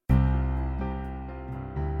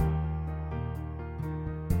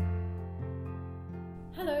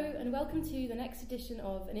Hello and welcome to the next edition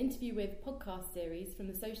of an interview with podcast series from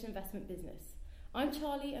the social investment business. I'm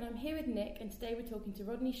Charlie and I'm here with Nick, and today we're talking to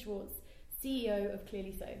Rodney Schwartz, CEO of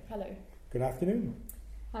Clearly So. Hello. Good afternoon.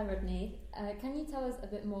 Hi Rodney. Can you tell us a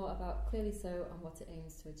bit more about Clearly So and what it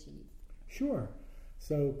aims to achieve? Sure.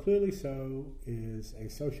 So Clearly So is a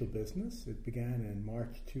social business. It began in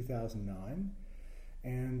March 2009,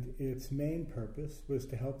 and its main purpose was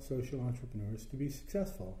to help social entrepreneurs to be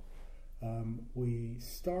successful. We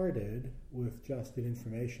started with just an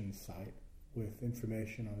information site with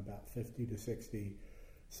information on about 50 to 60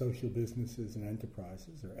 social businesses and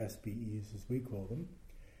enterprises, or SBEs as we call them.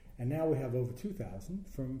 And now we have over 2,000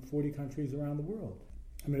 from 40 countries around the world.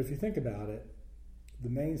 I mean, if you think about it, the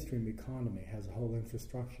mainstream economy has a whole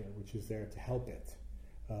infrastructure which is there to help it.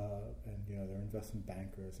 And there are investment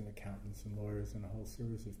bankers and accountants and lawyers and a whole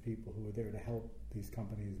series of people who are there to help these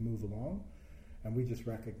companies move along. And we just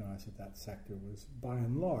recognized that sector was, by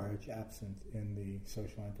and large, absent in the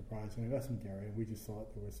social enterprise and investment area. We just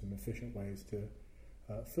thought there were some efficient ways to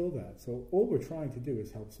fill that. So all we're trying to do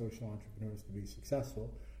is help social entrepreneurs to be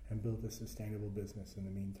successful and build a sustainable business in the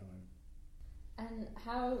meantime. And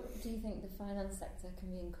how do you think the finance sector can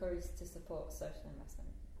be encouraged to support social investment?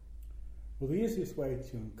 Well, the easiest way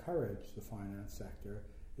to encourage the finance sector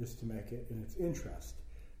is to make it in its interest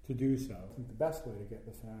to do so. I think the best way to get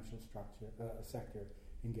the financial sector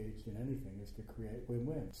engaged in anything is to create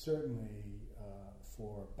win-win. Certainly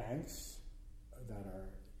for banks that are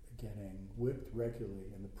getting whipped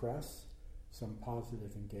regularly in the press, some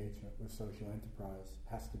positive engagement with social enterprise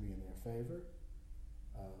has to be in their favor.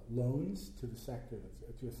 Loans to a sector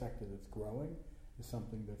that's growing is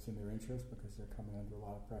something that's in their interest because they're coming under a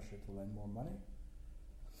lot of pressure to lend more money.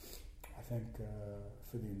 I think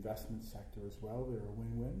for the investment sector as well, there are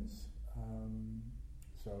win-wins.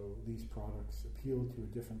 So these products appeal to a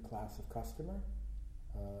different class of customer.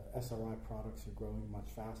 SRI products are growing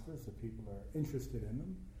much faster, so people are interested in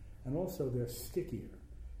them. And also they're stickier.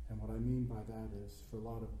 And what I mean by that is for a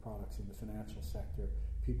lot of products in the financial sector,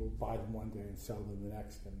 people buy them one day and sell them the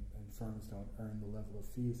next, and firms don't earn the level of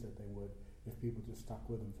fees that they would if people just stuck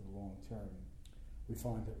with them for the long term. We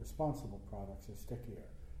find that responsible products are stickier.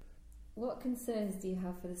 What concerns do you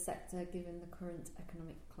have for the sector given the current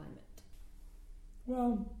economic climate?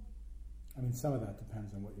 Well, I mean, some of that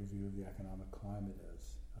depends on what your view of the economic climate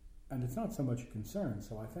is. And it's not so much a concern.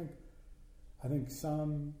 So I think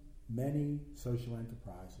many social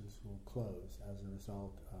enterprises will close as a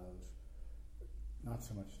result of not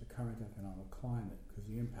so much the current economic climate, because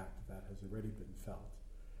the impact of that has already been felt,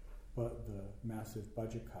 but the massive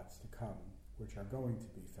budget cuts to come, which are going to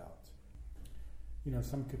be felt.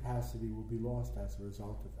 Some capacity will be lost as a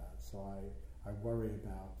result of that. So I worry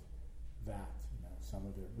about that, some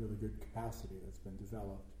of the really good capacity that's been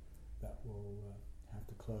developed that will have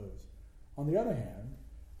to close. On the other hand,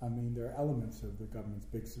 I mean, there are elements of the government's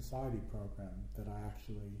Big Society program that I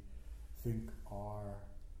actually think are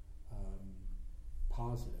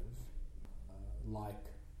positive, like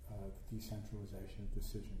the decentralization of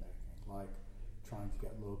decision-making, like trying to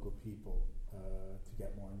get local people to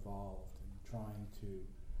get more involved, trying to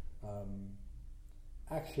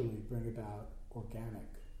actually bring about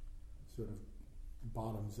organic sort of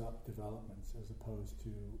bottoms-up developments as opposed to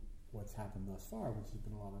what's happened thus far, which has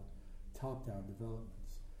been a lot of top-down developments.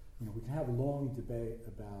 We can have a long debate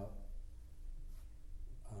about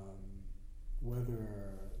whether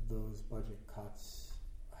those budget cuts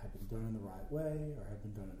have been done in the right way or have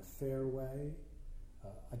been done in a fair way.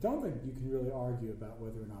 I don't think you can really argue about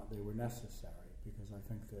whether or not they were necessary, because I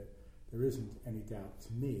think that there isn't any doubt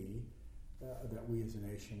to me that we as a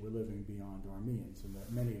nation were living beyond our means, and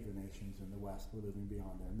that many of the nations in the West were living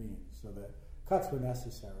beyond their means. So that cuts were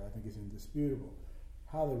necessary, I think, is indisputable.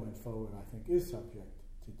 How they went forward, I think, is subject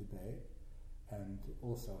to debate, and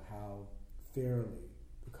also how fairly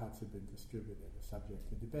the cuts have been distributed is subject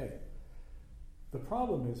to debate. The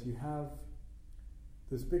problem is you have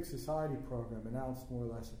this Big Society program announced more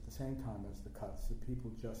or less at the same time as the cuts, so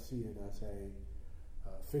people just see it as a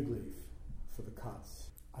fig leaf for the cuts.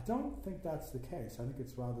 I don't think that's the case. I think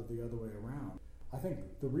it's rather the other way around. I think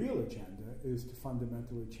the real agenda is to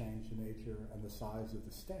fundamentally change the nature and the size of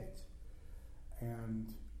the state.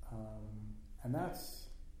 And that's,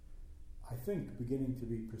 I think, beginning to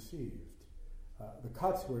be perceived. The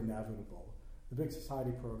cuts were inevitable. The Big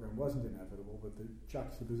Society program wasn't inevitable, but the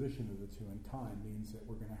juxtaposition of the two in time means that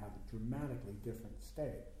we're going to have a dramatically different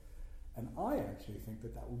state. And I actually think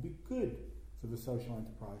that will be good for the social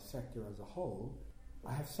enterprise sector as a whole.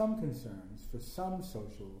 I have some concerns for some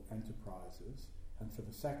social enterprises and for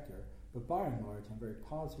the sector, but by and large I'm very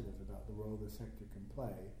positive about the role the sector can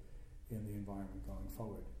play in the environment going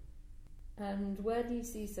forward. And where do you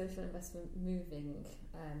see social investment moving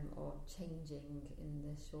or changing in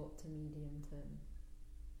the short to medium term?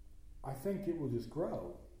 I think it will just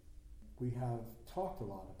grow. We have talked a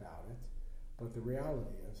lot about it, but the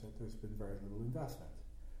reality is that there's been very little investment.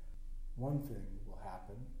 One thing will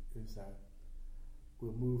happen is that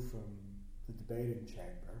we'll move from the debating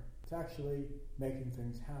chamber to actually making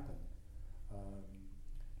things happen.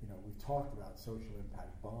 We've talked about social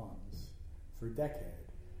impact bonds for a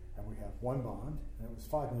decade, and we have one bond, and it was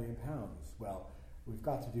 £5 million. Well, we've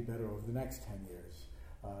got to do better over the next 10 years.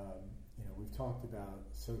 We've talked about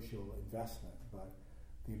social investment, but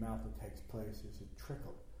the amount that takes place is a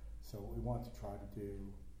trickle. So what we want to try to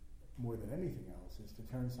do more than anything else is to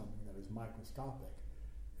turn something that is microscopic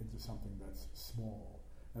into something that's small.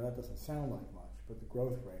 Now that doesn't sound like much, but the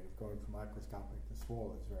growth rate of going from microscopic to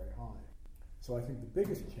small is very high. So I think the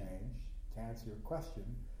biggest change, to answer your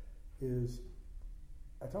question, is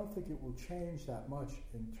I don't think it will change that much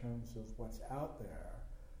in terms of what's out there,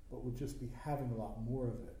 but we'll just be having a lot more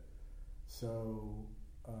of it. So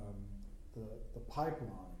the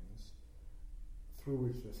pipelines through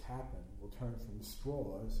which this happened will turn from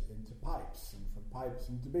straws into pipes, and from pipes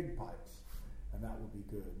into big pipes, and that will be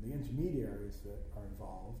good. The intermediaries that are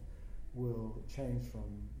involved will change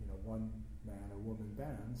from one man or woman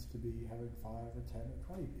bands to be having 5 or 10 or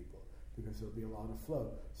 20 people, because there'll be a lot of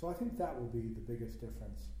flow. So I think that will be the biggest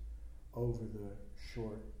difference over the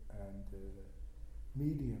short and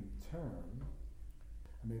medium term.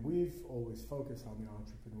 I mean, we've always focused on the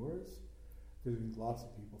entrepreneurs. There's lots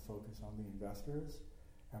of people focus on the investors,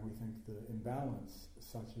 and we think the imbalance,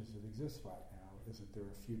 such as it exists right now, is that there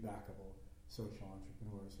are few backable social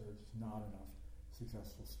entrepreneurs. There are just not enough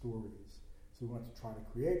successful stories. So we want to try to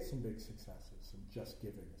create some big successes, some Just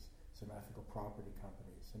Givings, some ethical property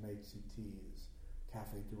companies, some HCTs,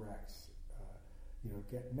 Cafe Directs,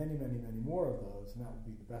 get many, many, many more of those, and that would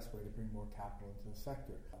be the best way to bring more capital into the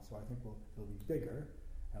sector. So I think it'll be bigger,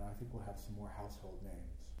 and I think we'll have some more household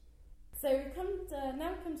names. So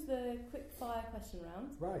now we come to the quick fire question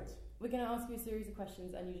round. Right. We're going to ask you a series of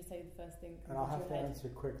questions, and you just say the first thing. And I'll have to answer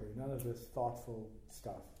quickly. None of this thoughtful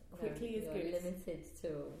stuff. Quickly is good. Limited to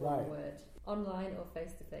one word. Online or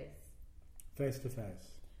face to face? Face to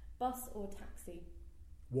face. Bus or taxi?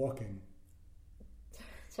 Walking.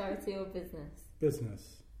 Charity or business?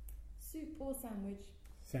 Business. Soup or sandwich?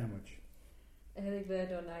 Sandwich. Early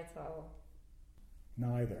bird or night owl?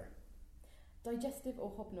 Neither. Digestive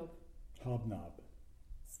or hobnob? Hobnob.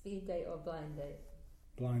 Speed date or blind date?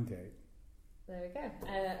 Blind date. There we go.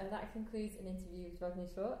 And that concludes an interview with Rodney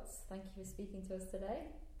Schwartz. Thank you for speaking to us today.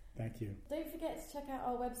 Thank you. Don't forget to check out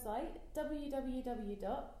our website,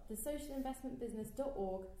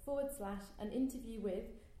 www.thesocialinvestmentbusiness.org/an-interview-with,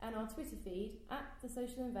 and our Twitter feed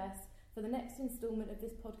 @thesocialinvest for the next instalment of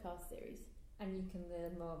this podcast series. And you can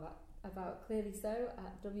learn more about Clearly So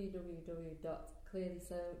at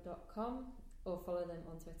www.clearlyso.com or follow them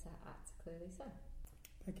on Twitter @clearlyso.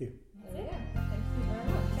 Thank you. There you go.